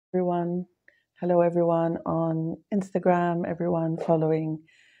Everyone. Hello, everyone on Instagram, everyone following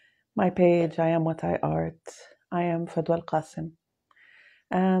my page. I am what I art. I am Fadwa Al-Qasim,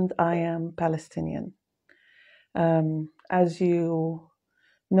 and I am Palestinian. As you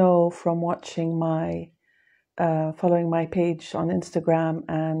know from watching following my page on Instagram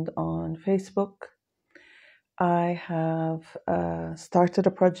and on Facebook, I have started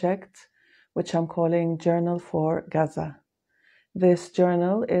a project which I'm calling Journal for Gaza. This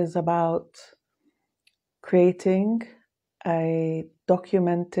journal is about creating a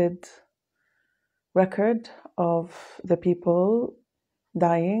documented record of the people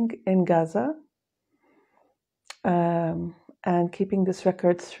dying in Gaza, and keeping this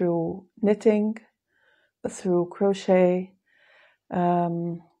record through knitting, through crochet.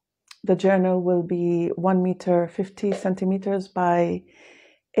 The journal will be 1 meter 50 centimeters by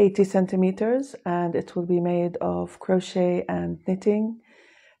 80 centimeters, and it will be made of crochet and knitting.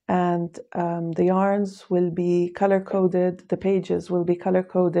 And the yarns will be color-coded, the pages will be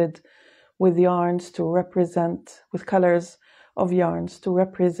color-coded with yarns to represent, with colors of yarns to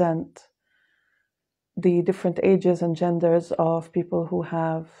represent the different ages and genders of people who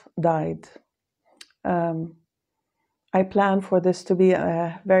have died. I plan for this to be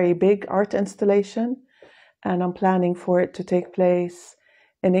a very big art installation, and I'm planning for it to take place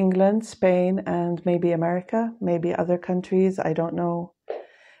in England, Spain, and maybe America, maybe other countries, I don't know.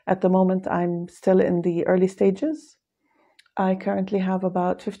 At the moment, I'm still in the early stages. I currently have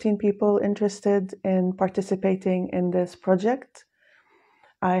about 15 people interested in participating in this project.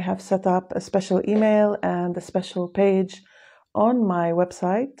 I have set up a special email and a special page on my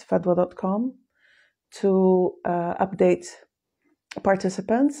website, fadwa.com, to update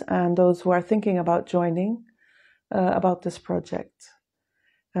participants and those who are thinking about joining about this project.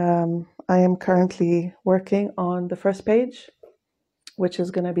 I am currently working on the first page, which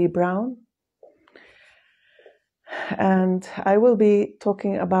is going to be brown. And I will be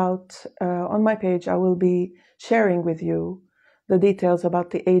talking about, on my page, I will be sharing with you the details about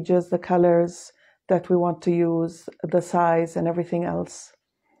the ages, the colors that we want to use, the size, and everything else.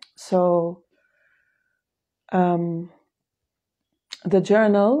 So the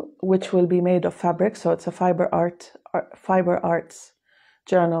journal, which will be made of fabric, so it's a fiber arts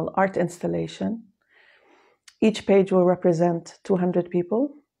journal, art installation. Each page will represent 200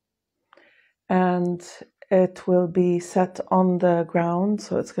 people, and it will be set on the ground,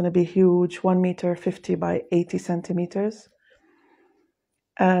 so it's going to be huge, 1 meter 50 by 80 centimeters.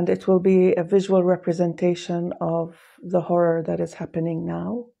 And it will be a visual representation of the horror that is happening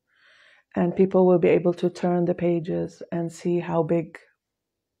now. And people will be able to turn the pages and see how big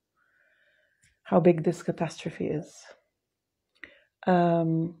this catastrophe is.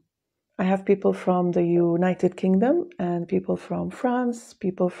 I have people from the United Kingdom and people from France,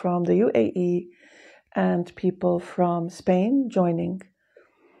 people from the UAE, and people from Spain joining.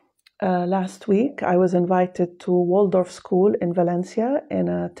 Last week, I was invited to Waldorf School in Valencia in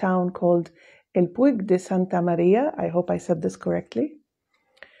a town called El Puig de Santa Maria. I hope I said this correctly.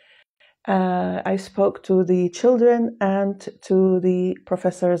 I spoke to the children and to the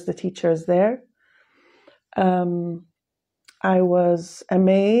professors, the teachers there. I was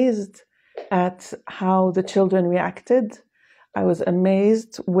amazed at how the children reacted. I was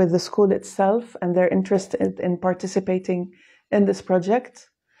amazed with the school itself and their interest in participating in this project.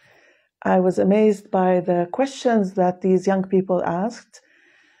 I was amazed by the questions that these young people asked.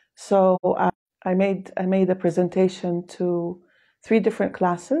 So I made a presentation to 3 different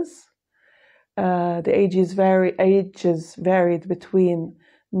classes. The ages varied between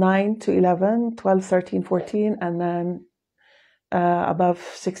 9 to 11, 12, 13, 14, and then above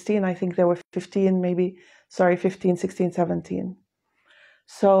 16, I think there were 15, 15, 16, 17.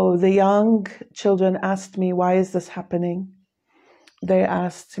 So the young children asked me, why is this happening? They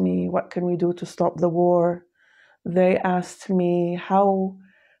asked me, what can we do to stop the war? They asked me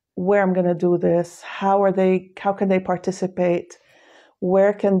where I'm going to do this, how can they participate,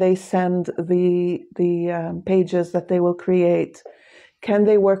 where can they send the pages that they will create, can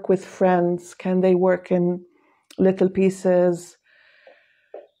they work with friends, can they work in little pieces.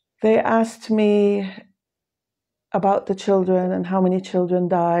 They asked me about the children and how many children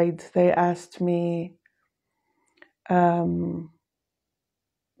died. They asked me, the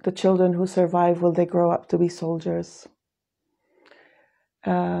children who survive, will they grow up to be soldiers?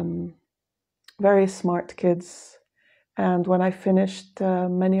 Very smart kids. And when I finished,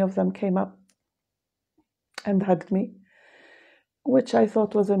 many of them came up and hugged me, which I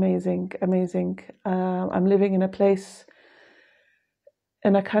thought was amazing. I'm living in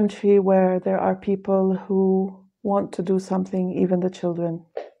a country where there are people who want to do something, even the children.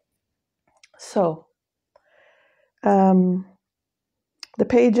 So the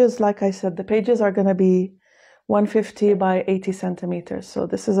pages, like I said, the pages are going to be 150 by 80 centimeters. So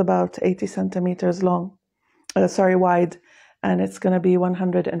this is about 80 centimeters long, wide, and it's going to be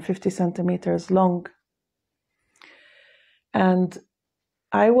 150 centimeters long. And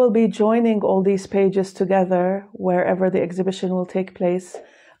I will be joining all these pages together wherever the exhibition will take place.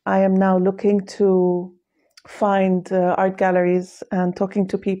 I am now looking to find art galleries and talking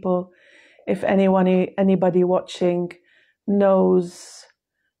to people. If anybody watching knows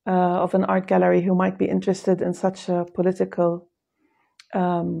of an art gallery who might be interested in such a political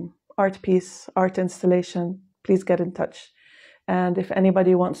art piece, art installation, please get in touch. And if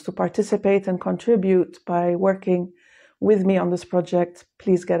anybody wants to participate and contribute by working with me on this project,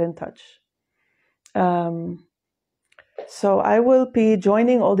 please get in touch. So I will be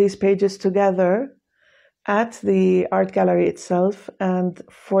joining all these pages together at the art gallery itself. And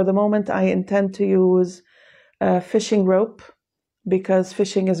for the moment, I intend to use a fishing rope because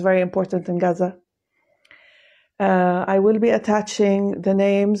fishing is very important in Gaza. I will be attaching the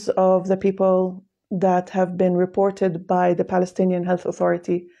names of the people that have been reported by the Palestinian Health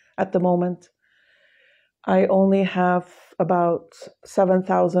Authority at the moment. I only have about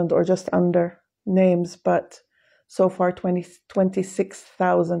 7,000 or just under names, but so far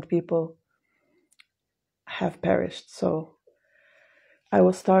 26,000 people have perished. So I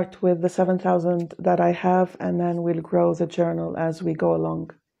will start with the 7,000 that I have, and then we'll grow the journal as we go along.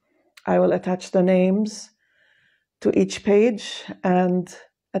 I will attach the names to each page, and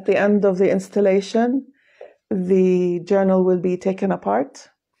at the end of the installation, the journal will be taken apart,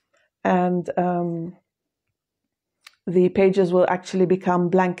 and the pages will actually become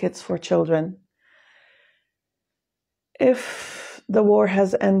blankets for children. If the war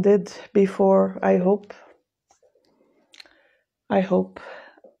has ended before, I hope,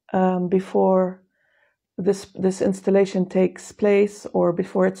 before this installation takes place or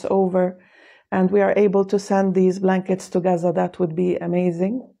before it's over, and we are able to send these blankets to Gaza, that would be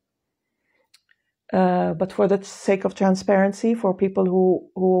amazing. But for the sake of transparency, for people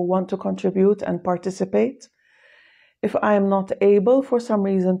who want to contribute and participate, if I am not able for some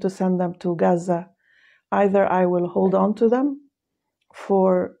reason to send them to Gaza, either I will hold on to them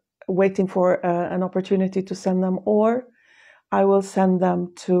for waiting for an opportunity to send them, or I will send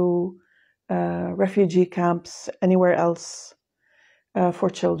them to refugee camps anywhere else for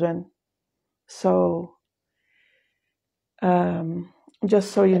children. So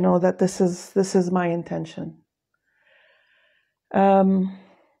just so you know that this is my intention.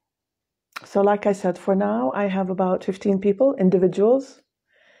 So like I said, for now, I have about 15 people, individuals,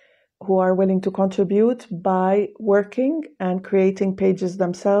 who are willing to contribute by working and creating pages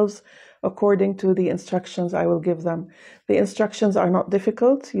themselves according to the instructions I will give them. The instructions are not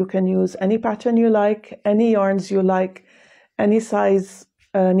difficult. You can use any pattern you like, any yarns you like, any size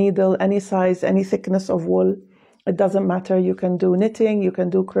needle, any size, any thickness of wool. It doesn't matter. You can do knitting, you can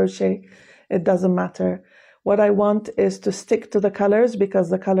do crochet. It doesn't matter. What I want is to stick to the colors because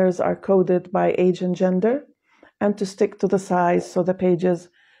the colors are coded by age and gender, and to stick to the size so the pages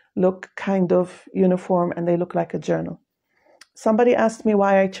look kind of uniform and they look like a journal. Somebody asked me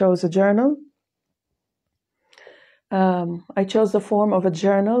why I chose a journal. I chose the form of a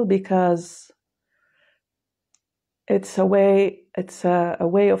journal because it's a way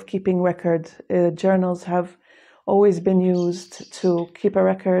of keeping record. Journals have always been used to keep a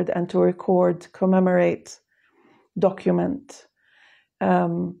record and to record, commemorate, document,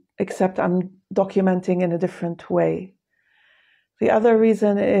 except I'm documenting in a different way. The other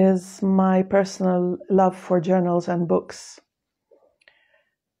reason is my personal love for journals and books.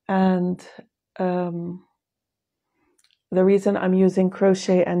 And the reason I'm using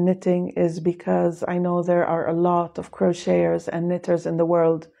crochet and knitting is because I know there are a lot of crocheters and knitters in the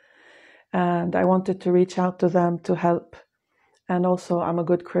world, and I wanted to reach out to them to help. And also, I'm a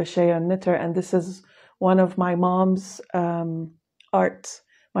good crocheter and knitter, and this is one of my mom's art.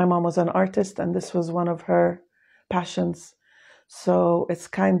 My mom was an artist, and this was one of her passions. So it's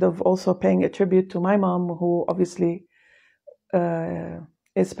kind of also paying a tribute to my mom, who obviously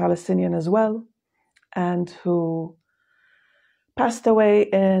is Palestinian as well, and who passed away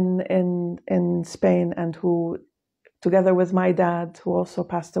in Spain, and who, together with my dad, who also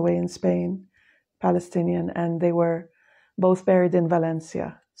passed away in Spain, Palestinian, and they were both buried in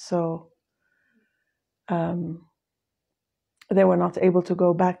Valencia. So they were not able to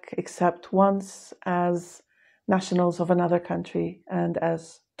go back except once as nationals of another country and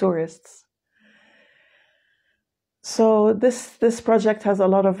as tourists. So this project has a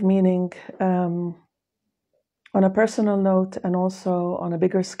lot of meaning on a personal note and also on a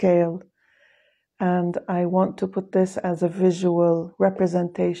bigger scale. And I want to put this as a visual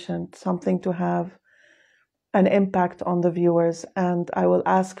representation, something to have an impact on the viewers. And I will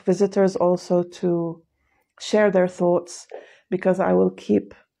ask visitors also to share their thoughts, because I will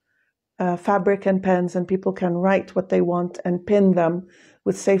keep fabric and pens, and people can write what they want and pin them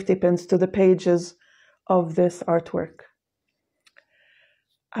with safety pins to the pages of this artwork.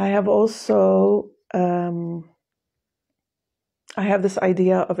 I have also I have this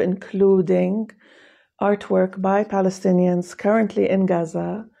idea of including artwork by Palestinians currently in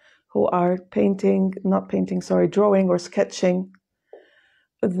Gaza who are drawing or sketching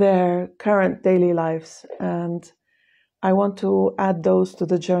their current daily lives. And I want to add those to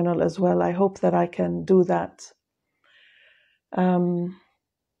the journal as well. I hope that I can do that.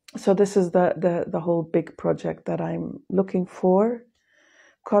 So this is the whole big project that I'm looking for.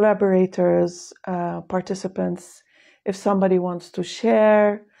 Collaborators, participants, if somebody wants to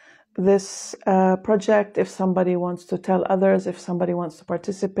share this project, if somebody wants to tell others, if somebody wants to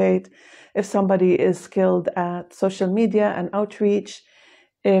participate, if somebody is skilled at social media and outreach,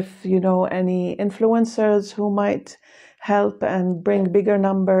 if you know any influencers who might help and bring bigger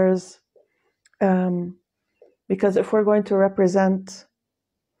numbers, because if we're going to represent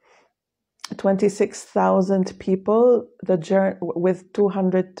 26,000 people with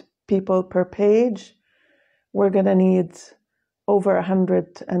 200 people per page, we're going to need over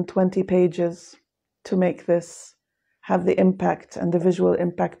 120 pages to make this have the impact and the visual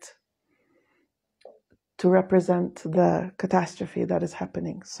impact to represent the catastrophe that is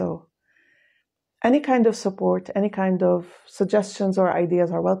happening. So any kind of support, any kind of suggestions or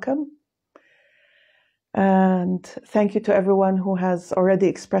ideas are welcome. And thank you to everyone who has already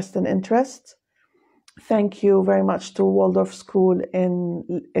expressed an interest. Thank you very much to Waldorf School in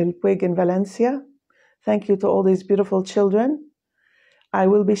El Puig in Valencia. Thank you to all these beautiful children. I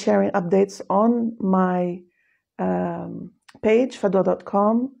will be sharing updates on my page,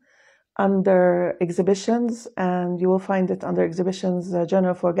 fadwa.com, under exhibitions, and you will find it under exhibitions,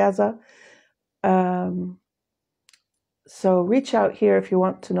 Journal for Gaza. So reach out here if you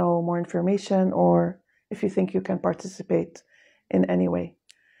want to know more information or if you think you can participate in any way.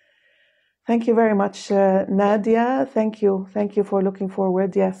 Thank you very much, Nadia. Thank you. Thank you for looking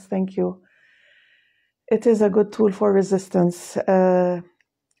forward. Yes, thank you. It is a good tool for resistance.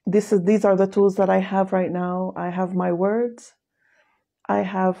 These are the tools that I have right now. I have my words. I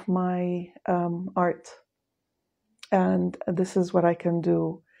have my art. And this is what I can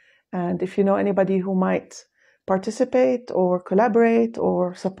do. And if you know anybody who might participate or collaborate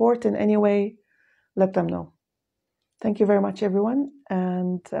or support in any way, let them know. Thank you very much, everyone.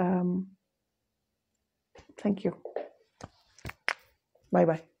 And thank you.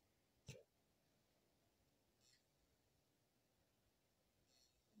 Bye-bye.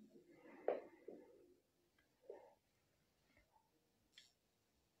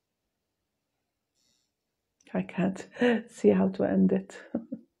 I can't see how to end it.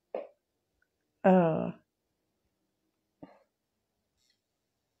 I'm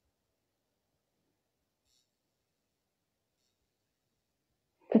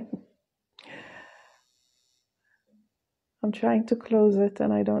trying to close it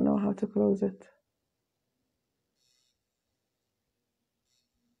and I don't know how to close it.